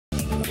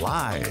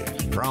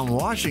Live from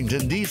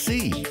Washington,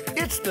 D.C.,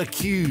 it's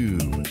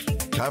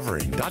theCUBE,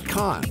 covering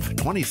 .conf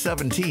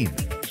 2017.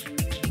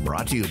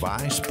 Brought to you by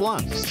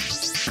Splunk.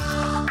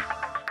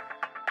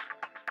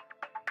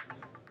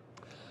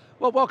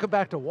 Well, welcome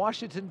back to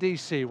Washington,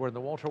 D.C. We're in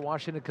the Walter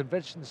Washington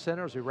Convention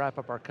Center as we wrap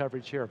up our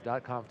coverage here of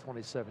 .conf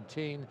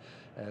 2017.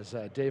 As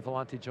Dave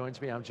Vellante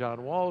joins me, I'm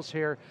John Walls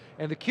here,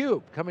 and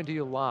theCUBE coming to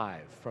you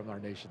live from our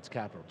nation's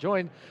capital.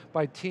 Joined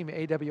by Team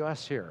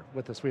AWS here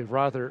with us. We have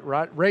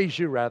Ray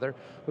Zhu,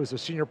 who's the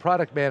Senior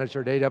Product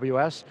Manager at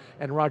AWS,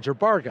 and Roger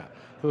Barga,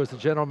 who is the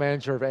General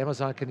Manager of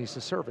Amazon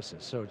Kinesis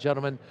Services. So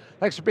gentlemen,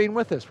 thanks for being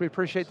with us. We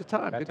appreciate the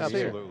time. Good to see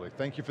you. Absolutely,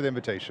 thank you for the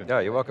invitation.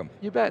 Yeah, you're welcome.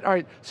 You bet, all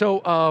right,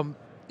 so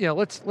you know,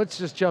 let's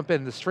just jump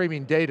in the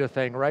streaming data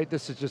thing, right?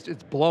 This is just,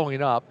 it's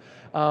blowing up.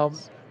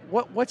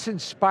 What's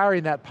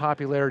inspiring that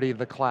popularity in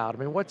the cloud? I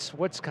mean,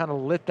 what's kind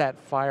of lit that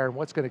fire and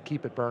what's going to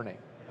keep it burning?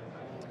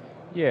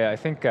 Yeah, I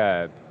think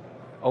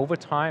over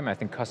time, I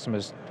think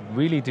customers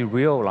really do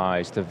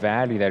realize the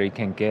value that you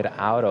can get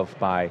out of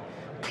by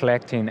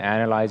collecting,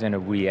 analyzing,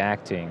 and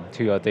reacting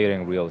to your data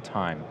in real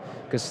time.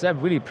 Because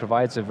that really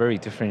provides a very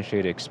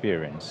differentiated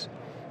experience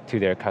to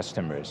their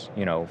customers.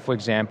 You know, for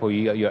example,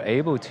 you're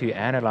able to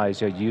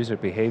analyze your user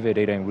behavior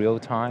data in real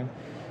time,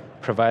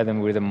 provide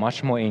them with a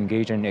much more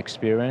engaging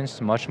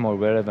experience, much more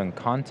relevant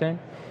content.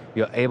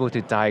 You're able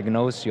to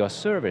diagnose your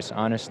service,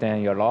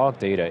 understand your log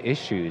data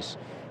issues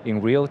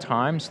in real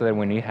time so that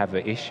when you have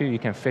an issue, you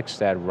can fix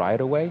that right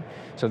away.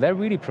 So that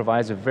really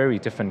provides a very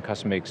different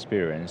customer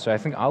experience. So I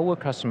think our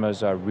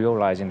customers are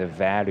realizing the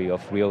value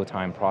of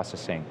real-time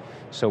processing.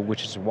 So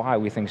which is why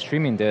we think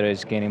streaming data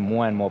is gaining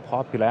more and more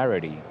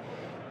popularity.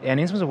 And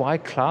in terms of why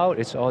cloud,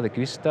 it's all the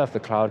good stuff the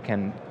cloud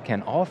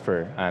can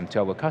offer to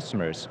our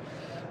customers.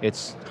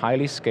 It's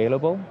highly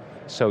scalable,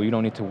 so you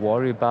don't need to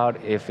worry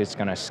about if it's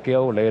going to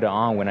scale later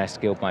on when I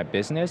scale my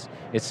business.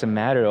 It's a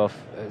matter of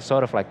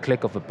sort of like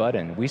click of a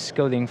button. We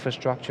scale the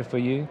infrastructure for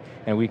you,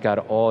 and we got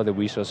all the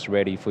resources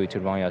ready for you to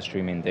run your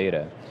streaming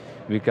data.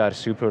 We got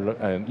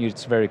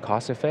it's very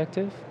cost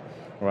effective,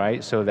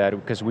 right? So that,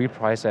 because we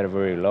price that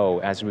very low,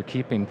 as we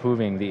keep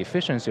improving the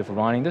efficiency of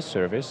running the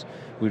service,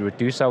 we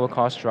reduce our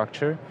cost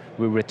structure,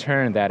 we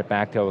return that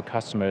back to our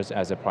customers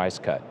as a price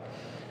cut.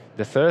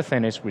 The third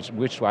thing is,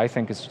 which I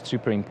think is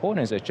super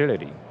important, is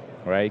agility,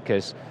 right?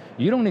 Because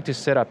you don't need to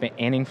set up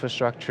any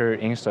infrastructure,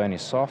 install any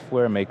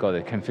software, make all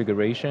the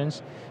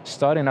configurations.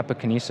 Starting up a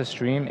Kinesis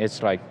stream,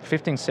 it's like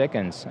 15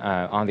 seconds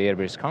on the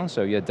AWS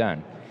console, you're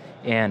done.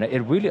 And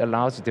it really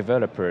allows the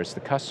developers, the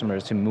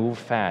customers, to move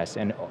fast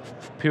and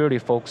purely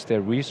focus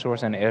their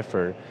resource and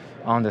effort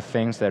on the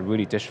things that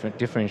really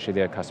differentiate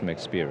their customer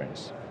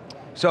experience.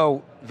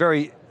 So,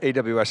 very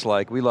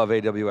AWS-like. We love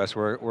AWS,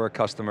 we're a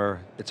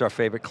customer. It's our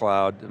favorite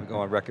cloud. We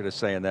go on record as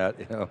saying that,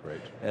 you know. Right.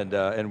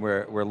 And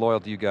we're loyal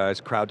to you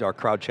guys. Our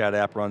Crowd Chat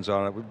app runs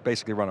on it. We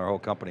basically run our whole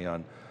company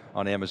on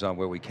Amazon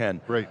where we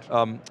can. Great.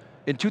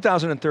 In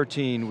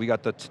 2013, we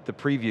got the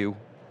preview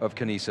of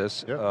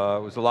Kinesis. Yep.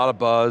 It was a lot of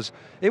buzz.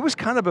 It was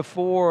kind of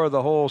before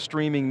the whole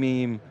streaming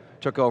meme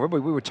took over,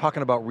 but we were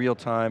talking about real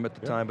time at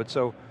the time, but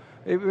so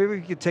maybe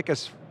you could take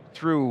us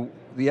through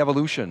the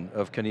evolution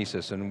of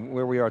Kinesis and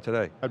where we are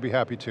today. I'd be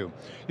happy to. You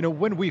know,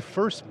 when we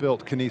first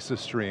built Kinesis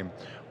Stream,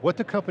 what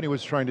the company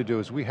was trying to do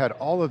is we had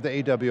all of the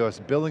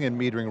AWS billing and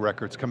metering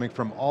records coming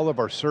from all of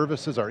our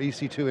services, our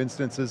EC2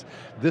 instances.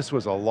 This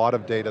was a lot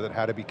of data that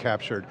had to be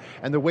captured.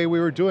 And the way we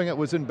were doing it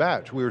was in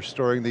batch. We were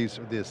storing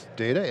this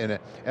data in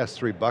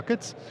S3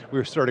 buckets. We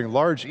were starting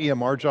large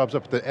EMR jobs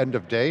up at the end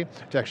of day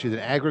to actually then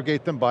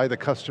aggregate them by the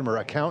customer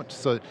account.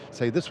 So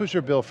say, this was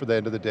your bill for the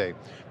end of the day.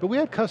 But we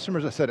had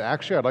customers that said,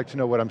 actually, I'd like to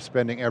know what I'm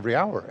spending every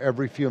hour,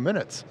 every few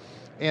minutes.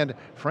 And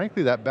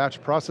frankly, that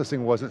batch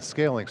processing wasn't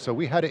scaling, so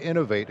we had to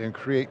innovate and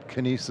create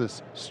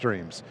Kinesis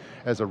Streams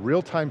as a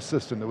real-time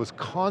system that was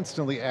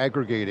constantly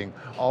aggregating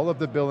all of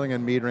the billing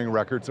and metering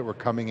records that were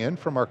coming in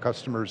from our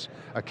customers'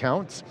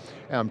 accounts,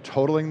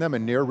 totaling them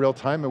in near real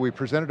time, and we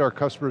presented our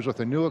customers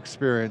with a new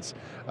experience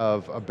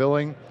of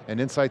billing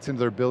and insights into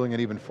their billing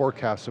and even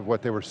forecasts of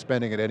what they were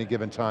spending at any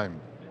given time.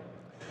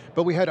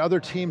 But we had other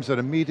teams that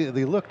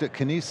immediately looked at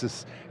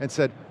Kinesis and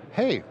said,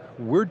 hey,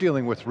 we're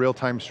dealing with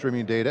real-time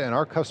streaming data and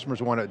our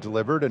customers want it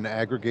delivered and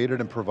aggregated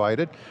and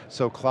provided,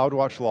 so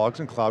CloudWatch logs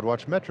and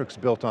CloudWatch metrics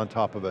built on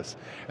top of us.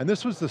 And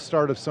this was the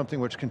start of something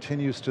which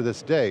continues to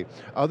this day.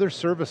 Other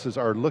services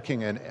are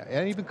looking, and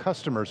even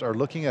customers are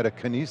looking at a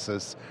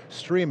Kinesis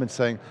stream and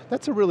saying,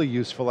 that's a really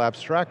useful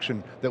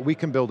abstraction that we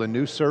can build a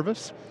new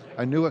service,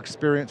 a new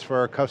experience for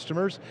our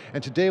customers,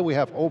 and today we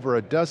have over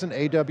a dozen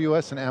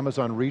AWS and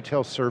Amazon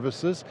retail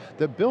services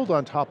that build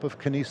on top of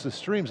Kinesis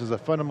Streams as a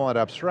fundamental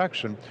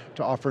abstraction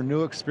to offer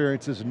new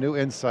experiences, new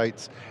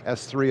insights,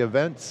 S3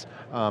 events,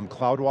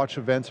 CloudWatch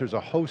events. There's a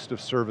host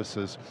of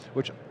services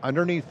which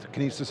underneath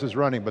Kinesis is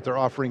running, but they're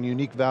offering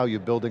unique value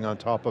building on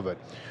top of it,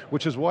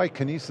 which is why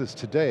Kinesis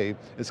today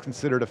is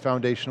considered a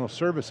foundational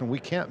service, and we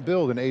can't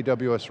build an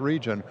AWS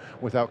region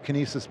without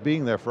Kinesis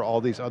being there for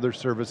all these other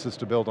services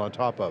to build on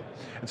top of.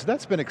 And so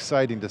that's been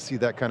exciting to see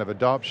that kind of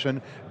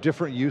adoption,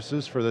 different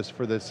uses for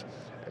this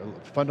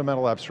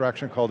fundamental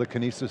abstraction called a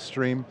Kinesis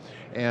stream,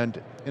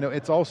 and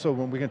it's also,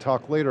 when we can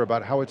talk later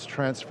about how it's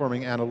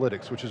transforming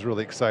analytics, which is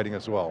really exciting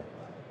as well.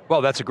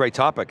 Well, that's a great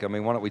topic. I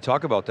mean, why don't we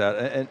talk about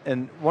that?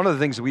 And one of the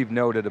things we've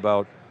noted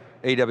about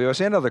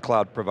AWS and other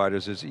cloud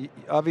providers is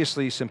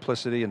obviously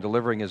simplicity and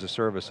delivering as a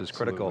service is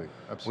critical.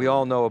 Absolutely. We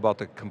all know about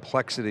the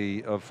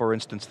complexity of, for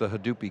instance, the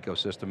Hadoop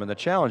ecosystem and the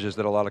challenges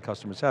that a lot of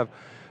customers have.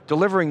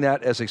 Delivering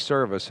that as a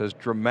service has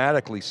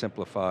dramatically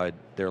simplified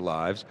their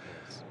lives.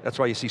 That's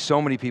why you see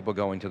so many people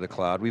going to the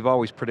cloud. We've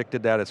always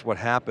predicted that, it's what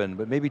happened,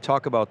 but maybe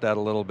talk about that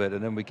a little bit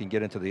and then we can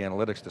get into the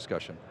analytics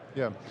discussion.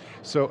 Yeah,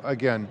 so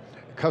again,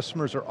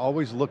 customers are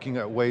always looking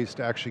at ways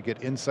to actually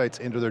get insights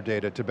into their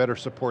data to better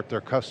support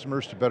their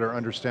customers, to better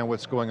understand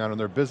what's going on in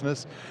their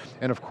business.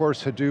 And of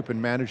course, Hadoop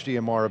and managed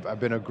EMR have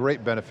been a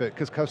great benefit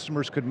because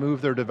customers could move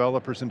their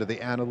developers into the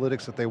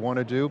analytics that they want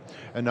to do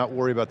and not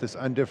worry about this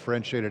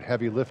undifferentiated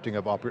heavy lifting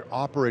of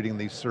operating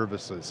these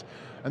services.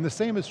 And the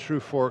same is true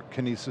for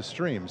Kinesis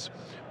streams.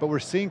 But we're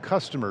seeing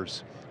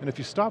customers, and if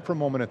you stop for a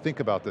moment and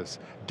think about this,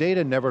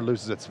 data never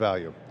loses its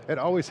value. It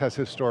always has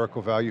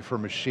historical value for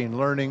machine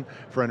learning,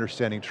 for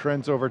understanding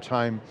trends over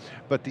time,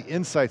 but the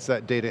insights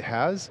that data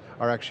has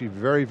are actually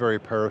very, very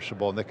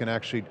perishable, and they can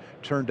actually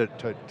turn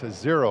to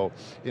zero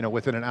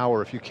within an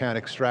hour if you can't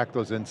extract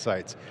those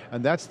insights.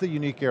 And that's the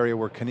unique area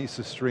where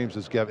Kinesis Streams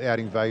is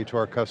adding value to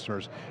our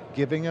customers,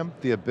 giving them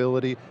the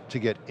ability to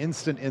get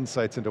instant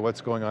insights into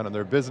what's going on in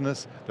their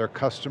business, their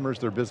customers,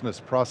 their business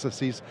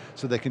processes,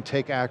 so they can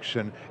take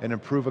action and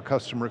improve a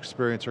customer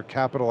experience or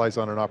capitalize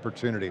on an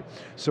opportunity.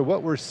 So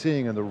what we're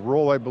seeing, and the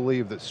role I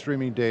believe that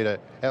streaming data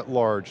at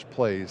large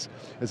plays,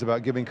 is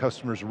about giving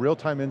customers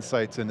real-time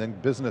insights and then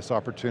business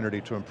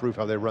opportunity to improve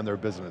how they run their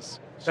business.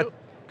 So,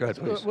 go ahead,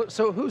 please.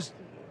 So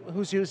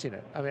who's using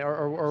it? I mean,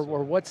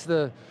 or what's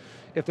the,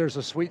 if there's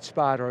a sweet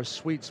spot or a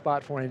sweet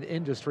spot for an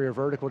industry or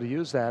vertical to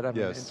use that, I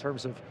mean, in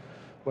terms of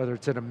whether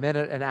it's in a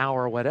minute, an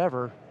hour,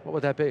 whatever, what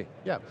would that be?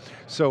 Yeah,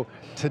 so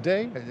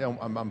today,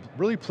 I'm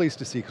really pleased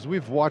to see, because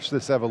we've watched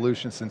this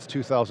evolution since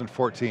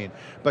 2014,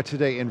 but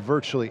today in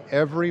virtually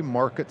every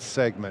market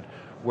segment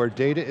where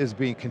data is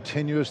being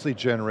continuously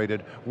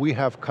generated, we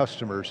have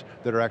customers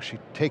that are actually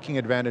taking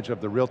advantage of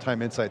the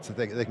real-time insights that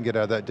they can get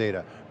out of that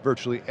data,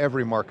 virtually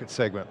every market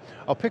segment.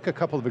 I'll pick a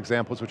couple of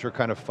examples which are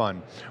kind of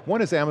fun.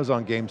 One is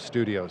Amazon Game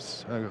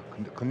Studios,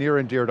 near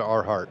and dear to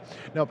our heart.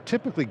 Now,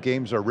 typically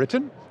games are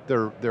written,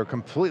 they're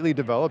completely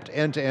developed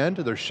end-to-end,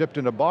 they're shipped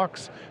in a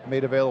box,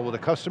 made available to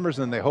customers,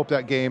 and they hope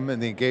that game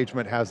and the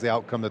engagement has the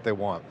outcome that they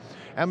want.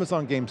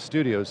 Amazon Game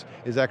Studios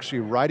is actually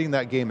writing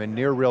that game in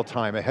near real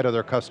time ahead of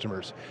their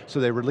customers. So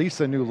they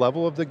release a new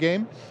level of the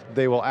game,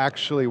 they will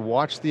actually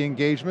watch the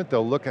engagement,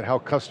 they'll look at how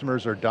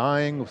customers are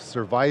dying,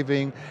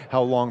 surviving,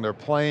 how long they're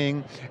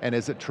playing, and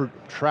is it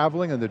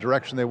traveling in the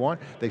direction they want?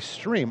 They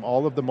stream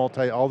all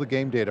the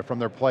game data from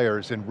their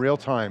players in real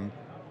time,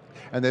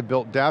 and they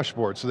built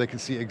dashboards so they can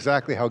see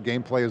exactly how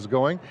gameplay is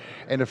going,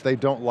 and if they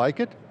don't like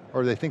it,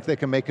 or they think they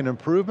can make an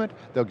improvement,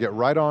 they'll get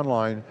right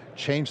online,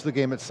 change the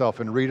game itself,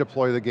 and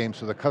redeploy the game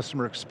so the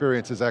customer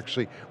experience is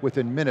actually,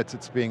 within minutes,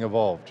 it's being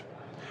evolved.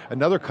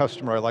 Another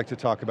customer I like to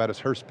talk about is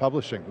Hearst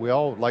Publishing. We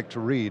all like to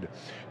read.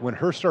 When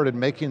Hearst started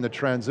making the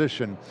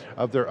transition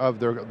of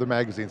the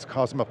magazines,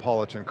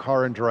 Cosmopolitan,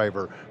 Car and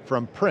Driver,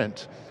 from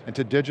print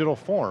into digital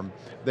form,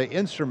 they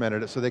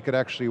instrumented it so they could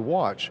actually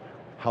watch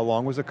how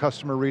long was a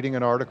customer reading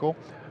an article,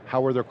 how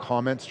were their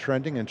comments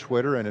trending in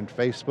Twitter and in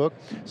Facebook,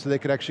 so they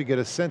could actually get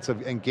a sense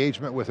of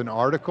engagement with an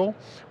article,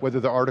 whether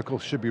the article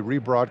should be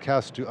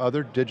rebroadcast to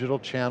other digital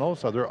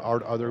channels,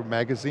 other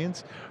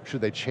magazines,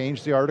 should they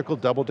change the article,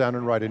 double down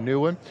and write a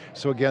new one.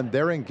 So again,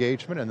 their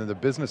engagement and then the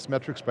business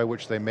metrics by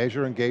which they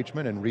measure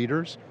engagement and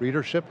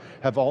readership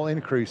have all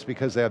increased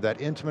because they have that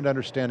intimate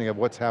understanding of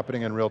what's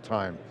happening in real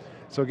time.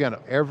 So again,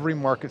 every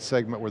market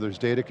segment where there's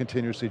data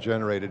continuously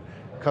generated,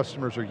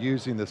 customers are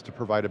using this to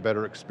provide a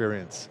better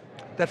experience.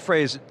 That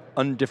phrase,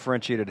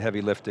 undifferentiated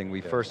heavy lifting,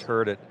 we first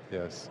heard it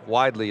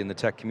widely in the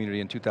tech community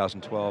in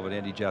 2012 at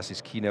Andy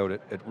Jassy's keynote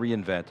at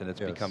reInvent, and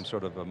it's become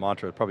sort of a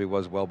mantra. It probably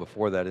was well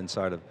before that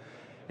inside of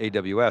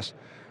AWS.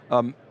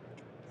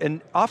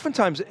 And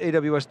oftentimes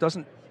AWS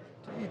doesn't,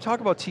 you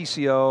talk about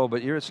TCO,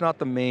 but it's not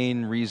the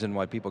main reason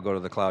why people go to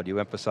the cloud. You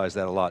emphasize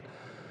that a lot.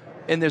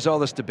 And there's all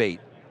this debate.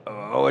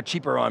 Oh, it's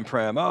cheaper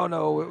on-prem. Oh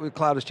no,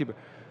 cloud is cheaper.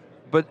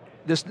 But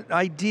this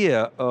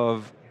idea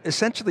of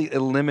essentially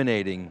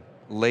eliminating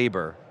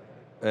labor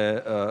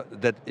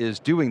that is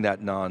doing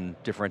that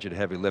non-differentiated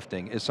heavy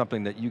lifting is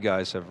something that you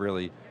guys have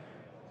really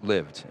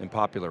lived and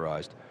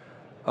popularized.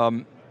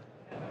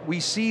 We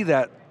see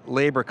that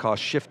labor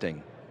cost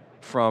shifting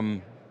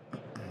from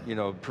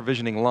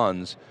provisioning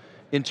LUNs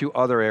into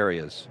other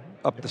areas,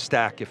 up the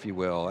stack if you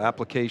will,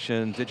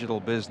 application,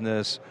 digital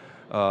business,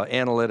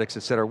 analytics,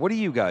 et cetera. What are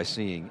you guys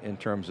seeing in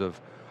terms of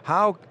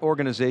how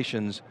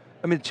organizations,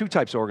 I mean, two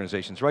types of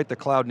organizations, right? The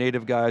cloud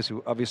native guys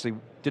who obviously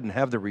didn't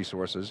have the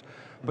resources,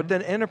 but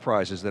then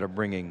enterprises that are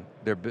bringing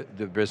their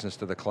business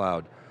to the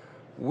cloud.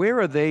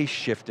 Where are they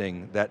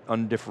shifting that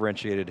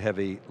undifferentiated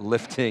heavy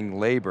lifting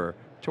labor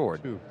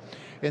toward.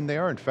 And they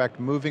are, in fact,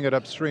 moving it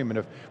upstream. And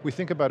if we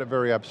think about it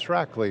very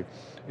abstractly,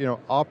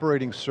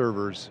 operating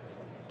servers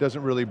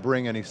doesn't really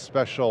bring any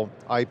special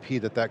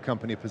IP that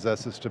company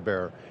possesses to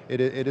bear.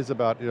 It is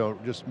about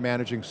just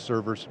managing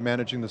servers,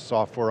 managing the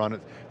software on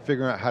it,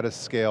 figuring out how to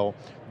scale.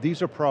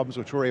 These are problems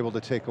which we're able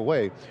to take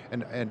away.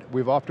 And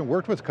we've often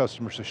worked with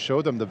customers to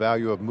show them the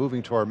value of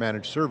moving to our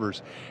managed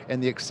servers,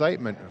 and the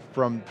excitement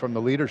from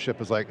the leadership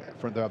is like,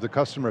 from the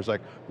customer is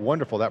like,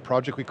 wonderful, that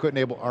project we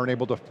weren't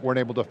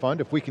able to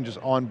fund, if we can just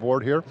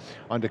onboard here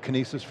onto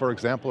Kinesis, for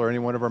example, or any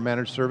one of our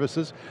managed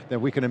services,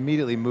 then we can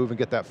immediately move and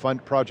get that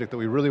project that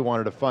we really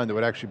wanted to fund that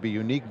would actually be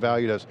unique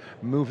value to us,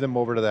 move them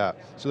over to that.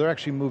 So they're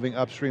actually moving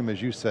upstream,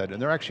 as you said,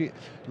 and they're actually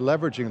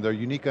leveraging their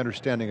unique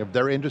understanding of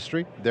their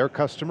industry, their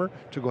customer,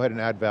 to go ahead and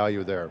add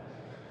value there.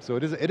 So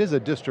it is a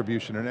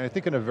distribution, and I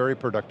think in a very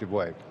productive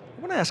way.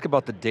 I want to ask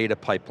about the data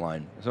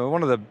pipeline. So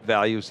one of the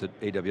values that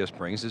AWS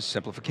brings is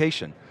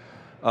simplification.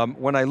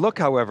 When I look,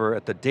 however,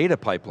 at the data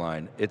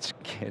pipeline, it's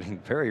getting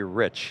very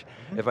rich.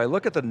 If I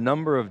look at the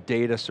number of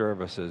data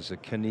services,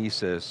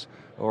 Kinesis,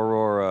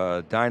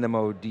 Aurora,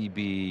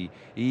 DynamoDB,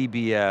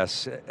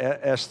 EBS,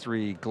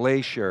 S3,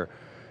 Glacier,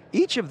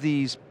 each of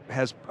these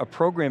has a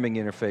programming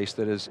interface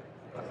that is,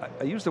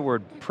 I use the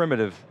word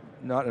primitive,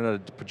 not in a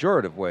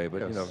pejorative way,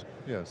 but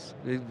yes.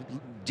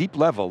 Deep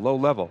level, low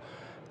level.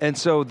 And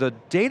so the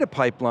data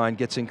pipeline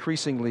gets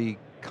increasingly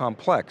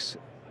complex.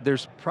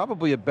 There's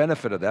probably a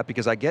benefit of that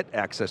because I get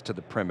access to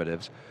the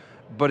primitives,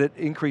 but it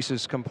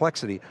increases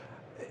complexity.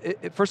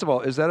 First of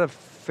all, is that a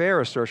fair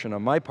assertion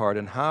on my part,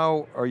 and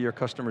how are your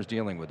customers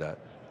dealing with that?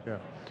 Yeah,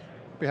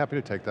 be happy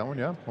to take that one,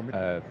 yeah.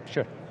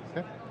 Sure.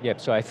 Okay.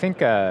 Yep, so I think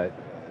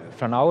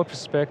from our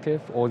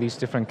perspective, all these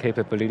different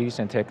capabilities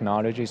and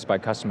technologies by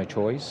customer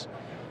choice,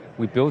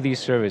 we build these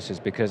services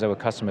because our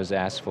customers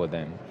ask for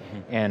them.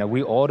 And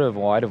we order a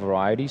wide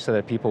variety so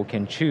that people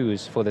can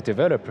choose. For the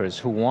developers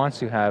who want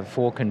to have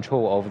full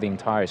control over the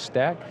entire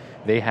stack,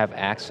 they have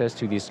access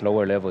to these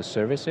lower level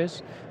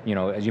services.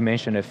 As you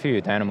mentioned a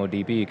few,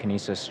 DynamoDB,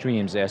 Kinesis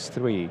Streams,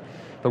 S3.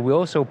 But we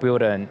also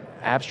build an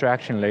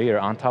abstraction layer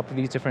on top of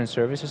these different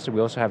services. So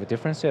we also have a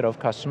different set of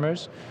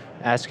customers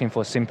asking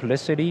for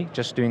simplicity,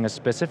 just doing a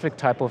specific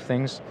type of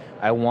things.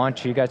 I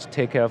want you guys to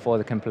take care of all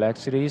the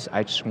complexities.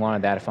 I just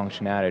wanted that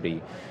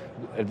functionality.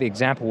 The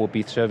example would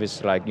be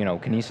service like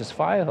Kinesis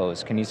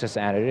Firehose, Kinesis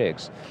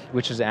Analytics,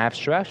 which is an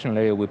abstraction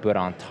layer we put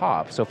on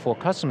top. So for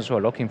customers who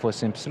are looking for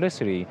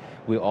simplicity,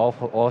 we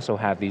also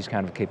have these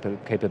kind of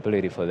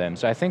capability for them.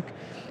 So I think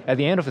at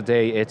the end of the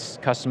day, it's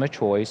customer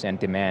choice and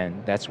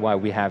demand. That's why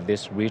we have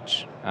this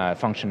rich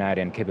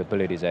functionality and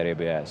capabilities at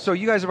AWS. So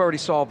you guys have already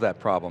solved that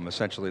problem,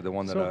 essentially, the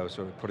one that I was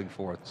sort of putting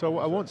forth. So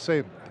I won't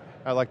say,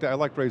 I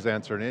like Ray's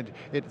answer, and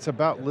it's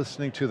about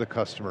listening to the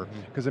customer.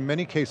 Because in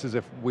many cases,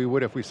 if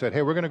we said,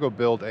 hey, we're going to go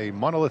build a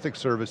monolithic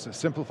service that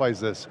simplifies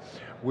this,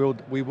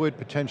 we would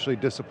potentially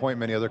disappoint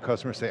many other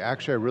customers, say,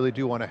 actually, I really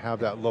do want to have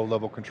that low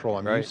level control.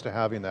 I'm used to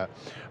having that.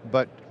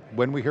 But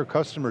when we hear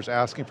customers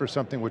asking for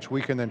something which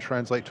we can then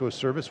translate to a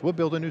service, we'll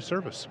build a new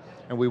service.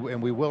 And we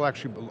will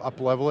actually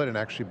up-level it and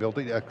actually build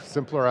a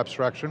simpler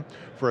abstraction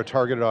for a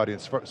targeted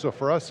audience. So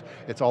for us,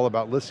 it's all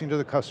about listening to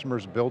the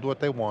customers, build what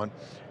they want,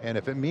 and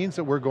if it means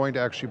that we're going to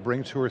actually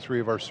bring 2 or 3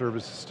 of our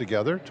services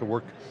together to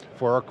work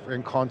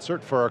in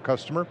concert for our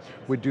customer,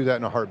 we'd do that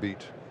in a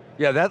heartbeat.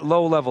 Yeah, that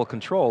low-level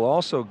control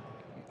also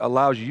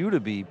allows you to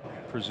be,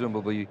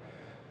 presumably,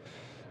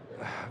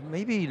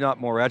 maybe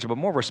not more agile, but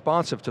more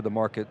responsive to the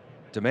market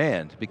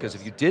demand, because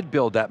if you did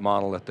build that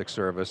monolithic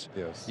service,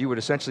 you would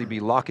essentially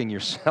be locking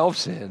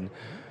yourselves in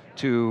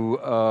to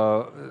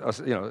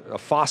a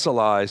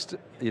fossilized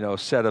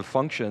set of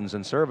functions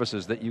and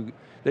services that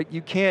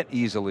you can't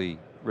easily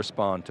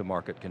respond to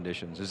market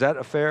conditions. Is that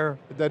a fair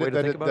way to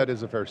think about it? That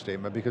is a fair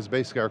statement, because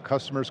basically our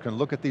customers can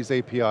look at these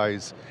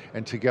APIs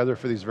and together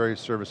for these various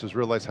services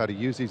realize how to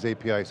use these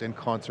APIs in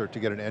concert to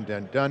get an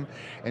end-to-end done,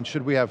 and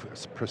should we have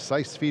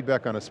precise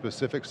feedback on a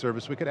specific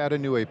service, we could add a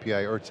new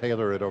API or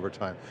tailor it over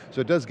time.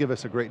 So it does give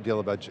us a great deal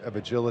of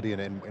agility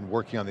in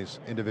working on these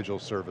individual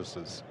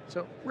services.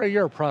 So Ray,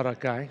 you're a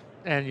product guy,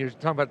 and you're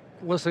talking about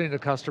listening to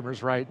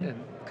customers, right,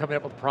 and coming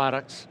up with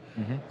products.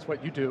 That's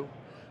what you do.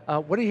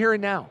 What are you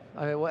hearing now?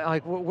 I mean,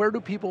 like, where do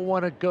people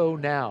want to go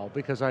now?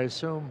 Because I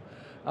assume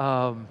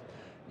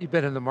you've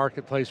been in the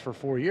marketplace for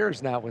 4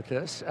 years now with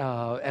this.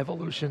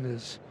 Evolution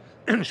is,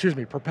 excuse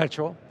me,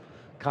 perpetual,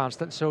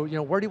 constant. So,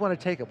 where do you want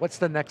to take it? What's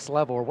the next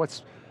level, or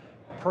what's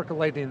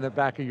percolating in the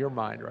back of your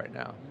mind right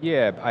now?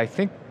 Yeah, I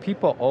think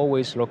people are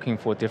always looking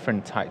for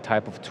different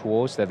type of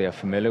tools that they're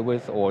familiar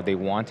with or they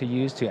want to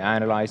use to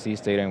analyze these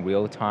data in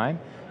real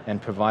time and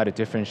provide a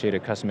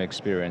differentiated customer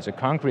experience. A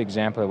concrete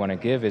example I want to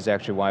give is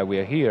actually why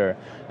we're here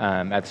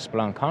at the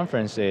Splunk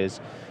conference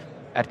is,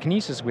 at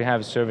Kinesis we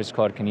have a service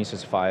called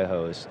Kinesis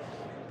Firehose.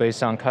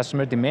 Based on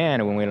customer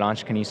demand, when we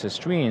launched Kinesis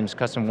Streams,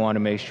 customers want to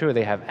make sure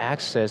they have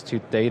access to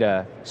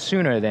data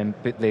sooner than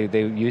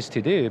they used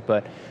to do,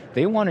 but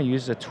they want to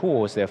use the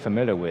tools they're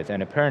familiar with,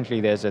 and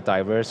apparently there's a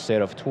diverse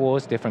set of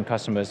tools different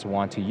customers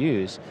want to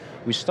use.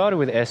 We started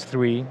with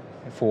S3,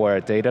 for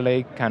a data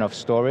lake kind of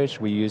storage.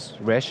 We use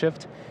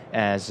Redshift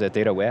as a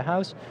data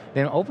warehouse.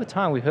 Then over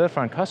time, we heard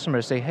from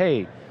customers say,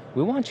 hey,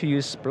 we want to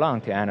use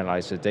Splunk to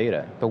analyze the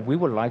data, but we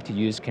would like to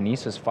use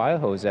Kinesis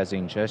Firehose as an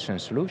ingestion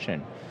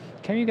solution.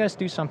 Can you guys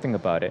do something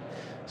about it?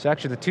 So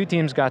actually the two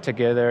teams got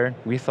together,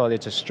 we thought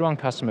it's a strong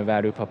customer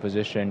value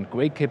proposition,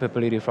 great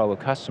capability for our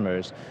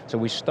customers, so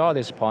we started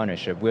this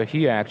partnership. We're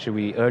here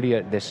actually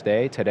earlier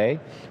today,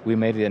 we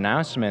made the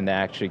announcement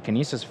that actually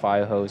Kinesis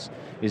Firehose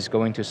is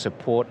going to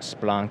support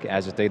Splunk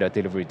as a data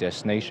delivery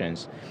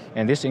destinations.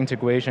 And this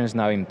integration is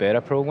now in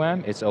beta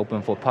program, it's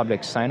open for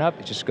public sign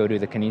up, just go to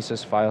the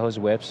Kinesis Firehose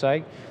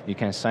website, you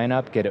can sign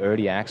up, get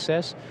early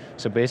access.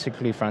 So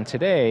basically from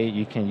today,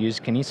 you can use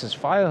Kinesis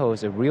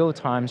Firehose, a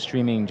real-time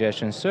streaming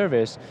ingestion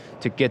service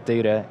to get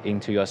data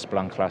into your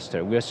Splunk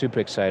cluster. We're super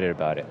excited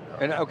about it.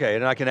 And okay,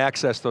 and I can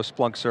access those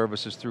Splunk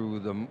services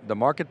through the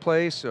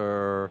marketplace,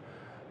 or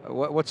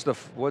what's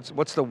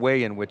the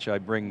way in which I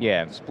bring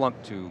Splunk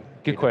to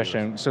Good AWS?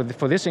 question. So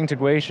for this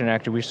integration,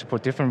 actually we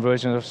support different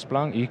versions of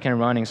Splunk. You can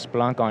run in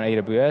Splunk on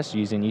AWS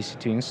using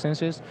EC2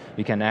 instances.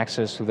 You can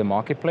access to the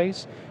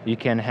marketplace. You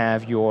can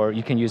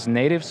use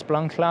native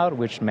Splunk Cloud,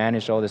 which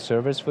manage all the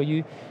servers for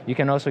you. You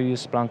can also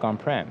use Splunk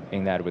on-prem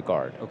in that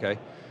regard. Okay.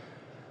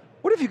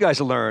 What have you guys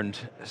learned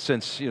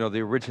since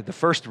the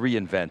first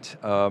reInvent?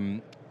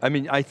 I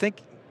mean, I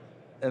think,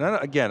 and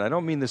again, I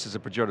don't mean this as a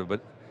pejorative,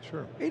 but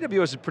sure.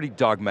 AWS is pretty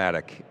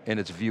dogmatic in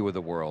its view of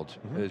the world,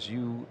 as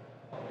you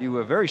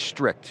are very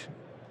strict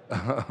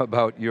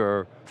about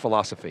your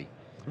philosophy.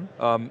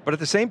 But at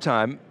the same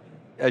time,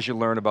 as you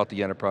learn about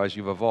the enterprise,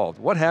 you've evolved.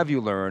 What have you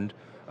learned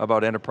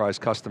about enterprise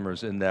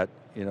customers in that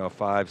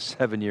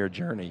 5-7 year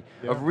journey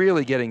of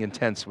really getting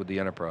intense with the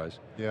enterprise?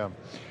 Yeah,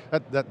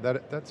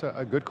 that's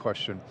a good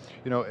question.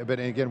 But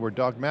again, we're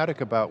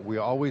dogmatic about, we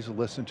always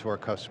listen to our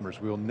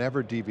customers. We will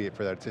never deviate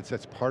for that.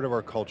 That's part of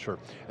our culture.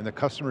 And the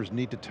customers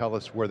need to tell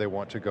us where they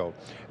want to go.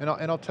 And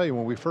I'll tell you,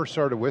 when we first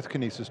started with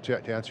Kinesis,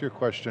 to answer your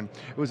question,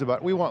 it was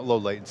about, we want low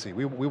latency.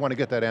 We want to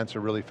get that answer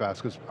really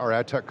fast, because our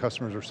ad tech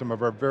customers are some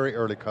of our very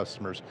early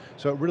customers.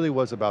 So it really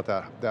was about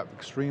that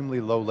extremely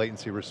low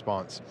latency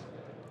response.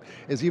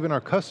 Is even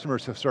our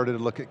customers have started to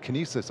look at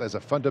Kinesis as a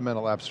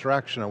fundamental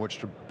abstraction on which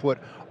to put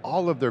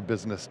all of their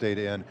business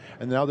data in,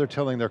 and now they're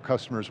telling their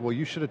customers, well,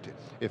 you should,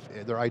 if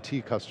they're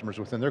IT customers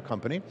within their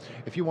company,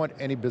 if you want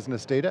any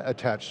business data,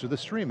 attach to the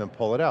stream and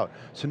pull it out.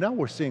 So now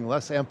we're seeing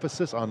less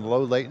emphasis on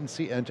low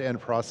latency end-to-end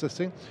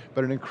processing,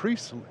 but an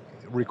increased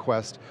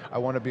request, I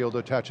want to be able to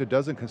attach a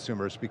dozen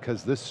consumers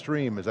because this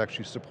stream is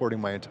actually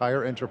supporting my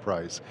entire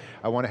enterprise.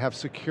 I want to have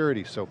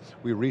security, so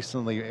we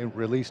recently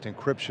released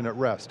encryption at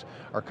rest.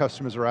 Our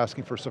customers are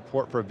asking for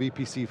support for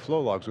VPC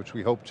flow logs, which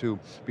we hope to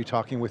be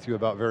talking with you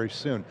about very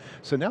soon.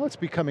 So now it's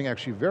becoming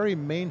actually very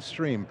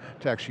mainstream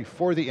to actually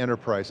for the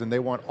enterprise, and they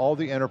want all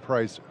the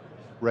enterprise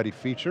ready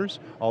features,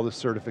 all the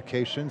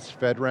certifications,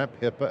 FedRAMP,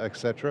 HIPAA, et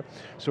cetera.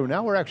 So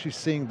now we're actually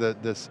seeing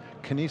this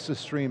Kinesis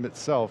stream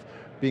itself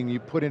being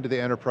put into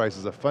the enterprise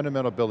as a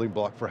fundamental building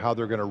block for how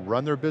they're going to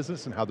run their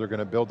business and how they're going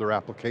to build their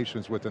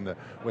applications within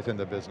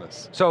the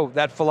business. So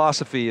that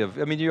philosophy of,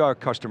 you are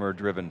customer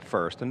driven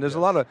first, and there's a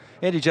lot of,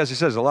 Andy Jassy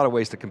says, a lot of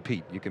ways to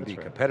compete. You can be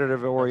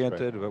competitive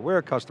oriented, but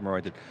we're customer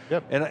oriented.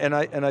 Yep.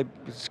 And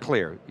it's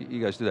clear,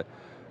 you guys do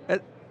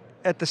that.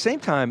 At the same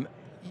time,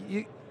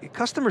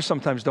 customers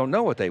sometimes don't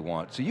know what they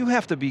want, so you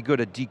have to be good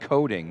at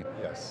decoding.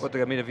 Yes.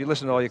 If you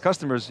listen to all your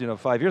customers,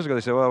 5 years ago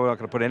they said, well, we're not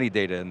going to put any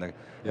data in the,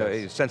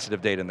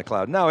 sensitive data in the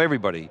cloud. Now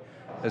everybody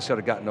has sort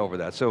of gotten over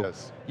that. So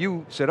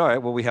you said, all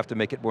right, well, we have to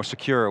make it more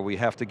secure, we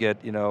have to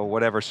get,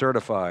 whatever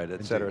certified,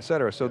 et cetera, et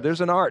cetera. So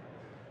there's an art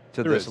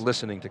to this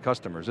listening to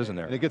customers, isn't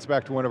there? And it gets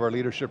back to one of our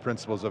leadership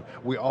principles of,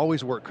 we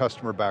always work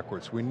customer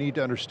backwards. We need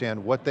to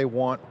understand what they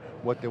want,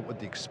 what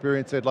the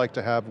experience they'd like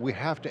to have. We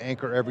have to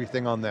anchor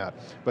everything on that.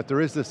 But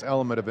there is this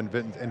element of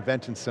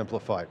invent and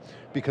simplify.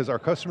 Because our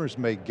customers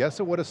may guess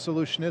at what a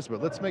solution is,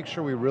 but let's make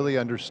sure we really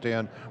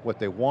understand what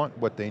they want,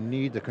 what they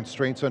need, the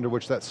constraints under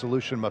which that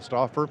solution must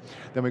offer.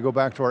 Then we go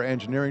back to our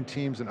engineering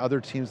teams and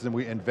other teams, and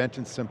we invent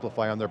and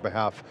simplify on their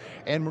behalf.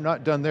 And we're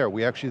not done there.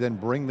 We actually then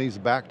bring these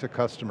back to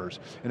customers.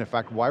 And in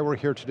fact, why we're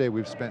here today,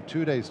 we've spent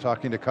 2 days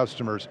talking to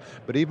customers,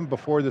 but even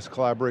before this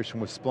collaboration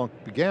with Splunk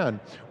began,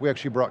 we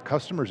actually brought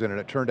customers in, and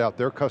it turned out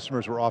their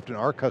customers were often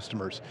our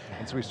customers.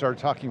 And so we started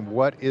talking,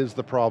 what is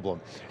the problem?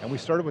 And we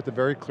started with a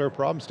very clear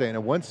problem statement,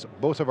 and once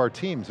both of our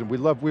teams, and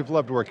we've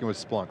loved working with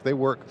Splunk, they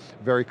work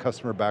very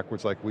customer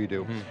backwards like we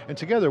do. And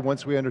together,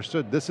 once we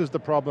understood this is the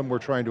problem we're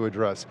trying to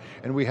address,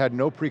 and we had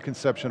no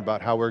preconception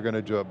about how we're going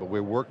to do it, but we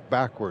worked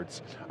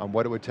backwards on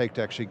what it would take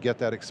to actually get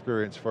that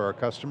experience for our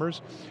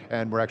customers,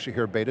 and we're actually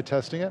here beta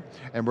testing it,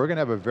 and we're going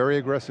to have a very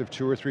aggressive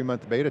 2 or 3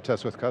 month beta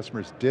test with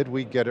customers. Did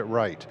we get it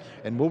right?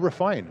 And we'll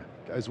refine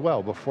as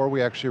well before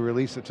we actually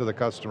release it to the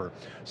customer.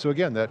 So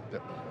again,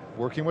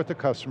 working with the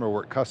customer,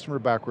 work customer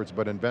backwards,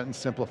 but invent and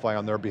simplify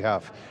on their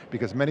behalf.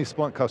 Because many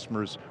Splunk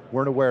customers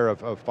weren't aware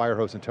of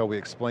Firehose until we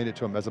explained it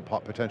to them as a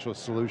potential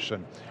solution.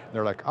 And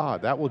they're like,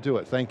 that will do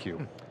it, thank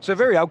you. So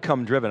very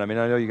outcome driven. I mean,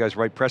 I know you guys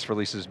write press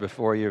releases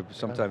before you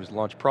sometimes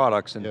launch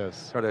products, and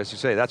yes. as you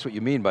say, that's what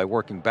you mean by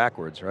working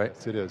backwards, right?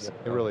 Yes, it is,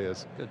 it really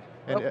is. Good.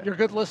 Well, you're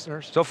good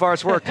listeners. So far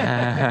it's worked.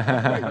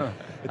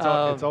 It's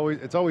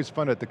always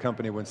fun at the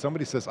company when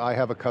somebody says, I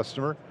have a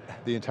customer,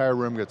 the entire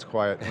room gets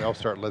quiet and we all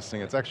start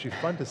listening. It's actually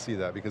fun to see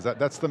that because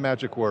that's the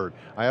magic word.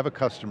 I have a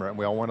customer and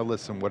we all want to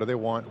listen. What do they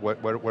want?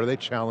 What are they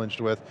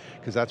challenged with?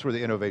 Because that's where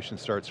the innovation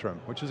starts from,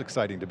 which is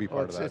exciting to be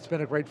part of that. It's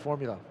been a great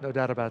formula, no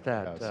doubt about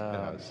that. It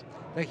has.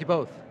 Thank you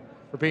both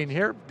for being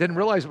here. Didn't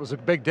realize it was a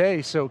big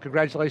day, so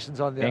congratulations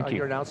on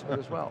your announcement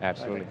as well.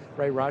 Absolutely.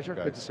 Ray, Roger,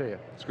 good to see you.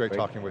 It's great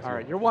talking with you. All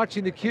right, you're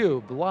watching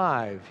theCUBE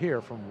live here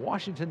from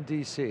Washington,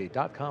 D.C.,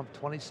 .conf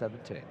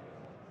 2017.